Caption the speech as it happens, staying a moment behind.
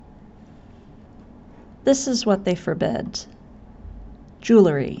This is what they forbid: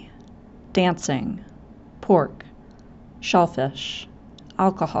 jewelry, dancing, pork, shellfish,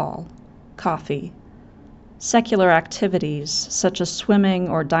 alcohol, coffee, secular activities such as swimming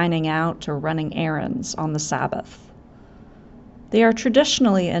or dining out or running errands on the Sabbath. They are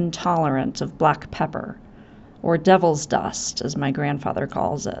traditionally intolerant of black pepper, or devil's dust, as my grandfather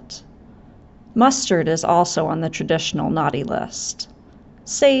calls it. Mustard is also on the traditional naughty list.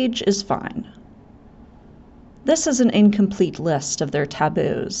 Sage is fine. This is an incomplete list of their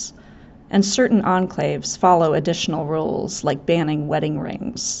taboos, and certain enclaves follow additional rules like banning wedding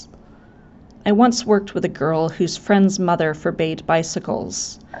rings. I once worked with a girl whose friend's mother forbade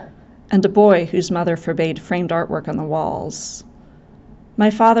bicycles, and a boy whose mother forbade framed artwork on the walls. My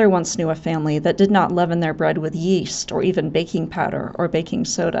father once knew a family that did not leaven their bread with yeast or even baking powder or baking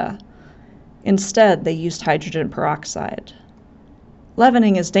soda. Instead, they used hydrogen peroxide.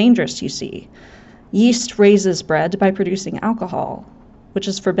 Leavening is dangerous, you see. Yeast raises bread by producing alcohol, which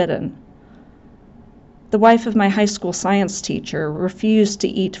is forbidden. The wife of my high school science teacher refused to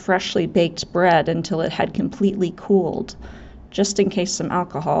eat freshly baked bread until it had completely cooled, just in case some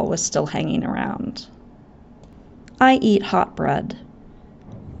alcohol was still hanging around. I eat hot bread.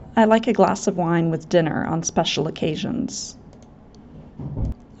 I like a glass of wine with dinner on special occasions.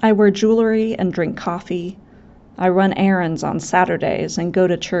 I wear jewelry and drink coffee. I run errands on Saturdays and go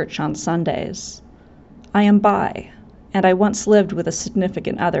to church on Sundays. I am bi, and I once lived with a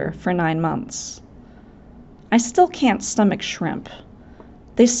significant other for 9 months. I still can't stomach shrimp.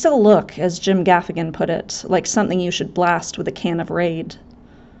 They still look, as Jim Gaffigan put it, like something you should blast with a can of Raid.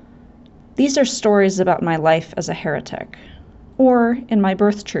 These are stories about my life as a heretic, or, in my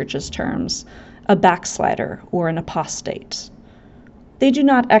birth church's terms, a backslider or an apostate. They do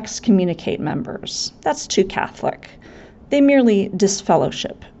not excommunicate members. That's too Catholic. They merely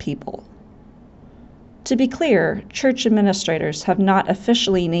disfellowship people. To be clear, church administrators have not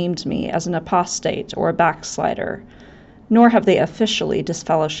officially named me as an apostate or a backslider, nor have they officially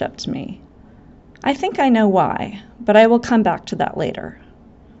disfellowshipped me. I think I know why, but I will come back to that later.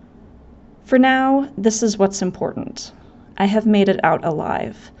 For now, this is what's important. I have made it out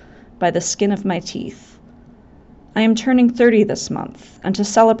alive, by the skin of my teeth. I am turning 30 this month, and to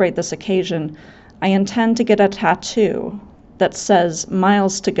celebrate this occasion, I intend to get a tattoo that says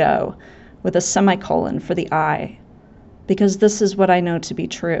 "miles to go," with a semicolon for the I, because this is what I know to be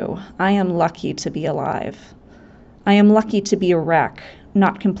true. I am lucky to be alive. I am lucky to be a wreck,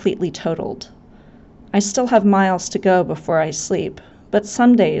 not completely totaled. I still have miles to go before I sleep, but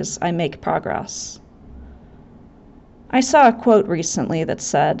some days I make progress. I saw a quote recently that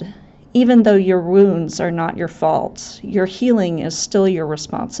said, "Even though your wounds are not your fault, your healing is still your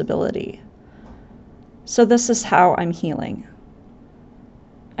responsibility." So this is how I'm healing.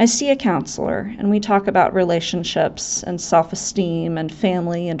 I see a counselor, and we talk about relationships and self-esteem and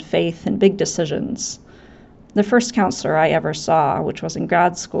family and faith and big decisions. The first counselor I ever saw, which was in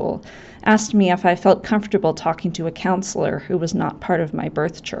grad school, asked me if I felt comfortable talking to a counselor who was not part of my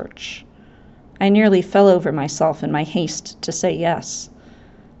birth church. I nearly fell over myself in my haste to say yes.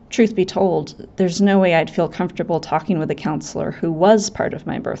 Truth be told, there's no way I'd feel comfortable talking with a counselor who was part of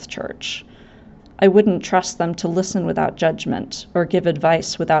my birth church. I wouldn't trust them to listen without judgment or give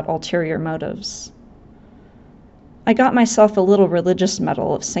advice without ulterior motives. I got myself a little religious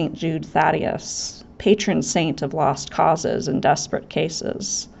medal of St. Jude Thaddeus, patron saint of lost causes and desperate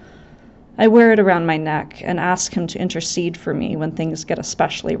cases. I wear it around my neck and ask him to intercede for me when things get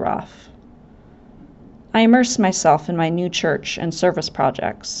especially rough. I immerse myself in my new church and service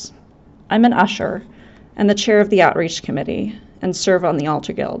projects. I'm an usher and the chair of the outreach committee and serve on the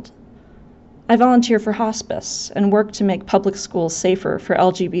altar guild. I volunteer for hospice and work to make public schools safer for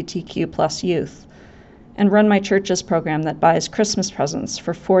LGBTQ+ youth, and run my church's program that buys Christmas presents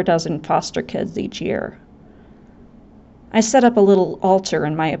for 4 dozen foster kids each year. I set up a little altar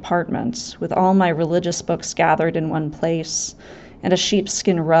in my apartment with all my religious books gathered in one place, and a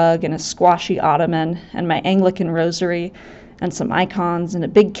sheepskin rug and a squashy ottoman and my Anglican rosary and some icons and a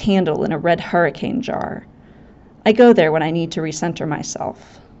big candle in a red hurricane jar. I go there when I need to recenter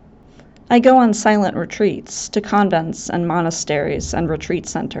myself. I go on silent retreats to convents and monasteries and retreat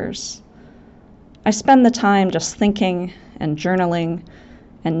centers. I spend the time just thinking and journaling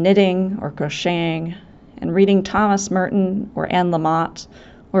and knitting or crocheting and reading Thomas Merton or Anne Lamott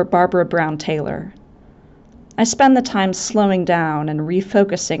or Barbara Brown Taylor. I spend the time slowing down and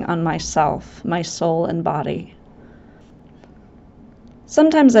refocusing on myself, my soul and body.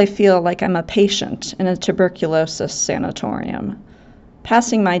 Sometimes I feel like I'm a patient in a tuberculosis sanatorium,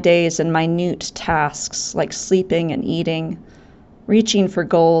 passing my days in minute tasks like sleeping and eating, reaching for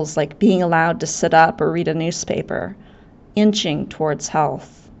goals like being allowed to sit up or read a newspaper, inching towards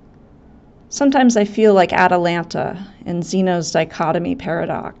health. Sometimes I feel like Atalanta in Zeno's dichotomy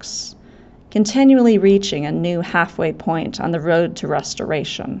paradox, continually reaching a new halfway point on the road to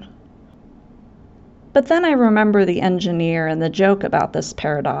restoration. But then I remember the engineer and the joke about this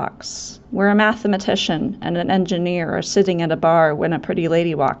paradox, where a mathematician and an engineer are sitting at a bar when a pretty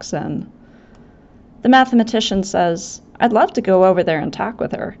lady walks in. The mathematician says, "I'd love to go over there and talk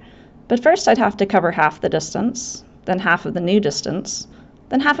with her, but first I'd have to cover half the distance, then half of the new distance,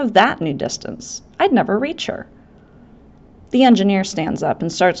 then half of that new distance. I'd never reach her." The engineer stands up and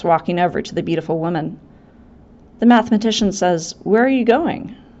starts walking over to the beautiful woman. The mathematician says, "Where are you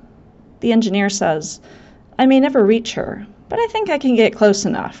going?" The engineer says, "I may never reach her, but I think I can get close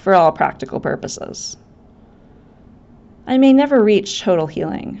enough for all practical purposes." I may never reach total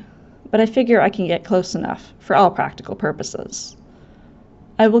healing, but I figure I can get close enough for all practical purposes.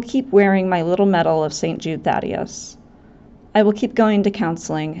 I will keep wearing my little medal of St. Jude Thaddeus. I will keep going to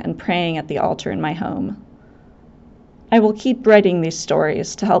counseling and praying at the altar in my home. I will keep writing these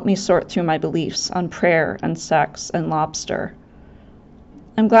stories to help me sort through my beliefs on prayer and sex and lobster.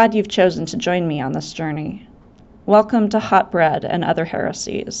 I'm glad you've chosen to join me on this journey. Welcome to Hot Bread and Other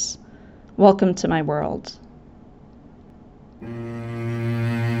Heresies. Welcome to my world.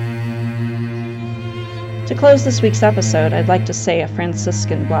 To close this week's episode, I'd like to say a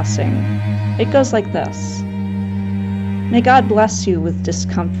Franciscan blessing. It goes like this. May God bless you with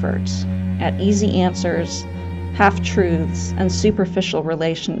discomfort at easy answers, half-truths, and superficial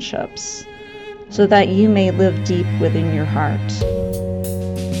relationships, so that you may live deep within your heart.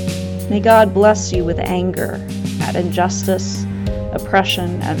 May God bless you with anger at injustice,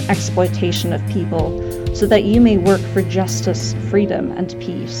 oppression, and exploitation of people, so that you may work for justice, freedom, and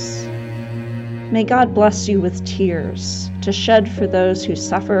peace. May God bless you with tears to shed for those who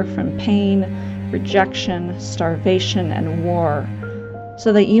suffer from pain, rejection, starvation, and war,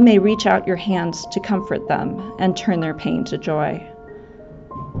 so that you may reach out your hands to comfort them and turn their pain to joy.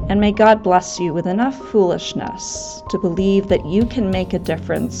 And may God bless you with enough foolishness to believe that you can make a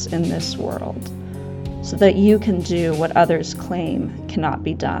difference in this world, so that you can do what others claim cannot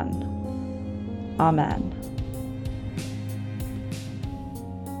be done. Amen.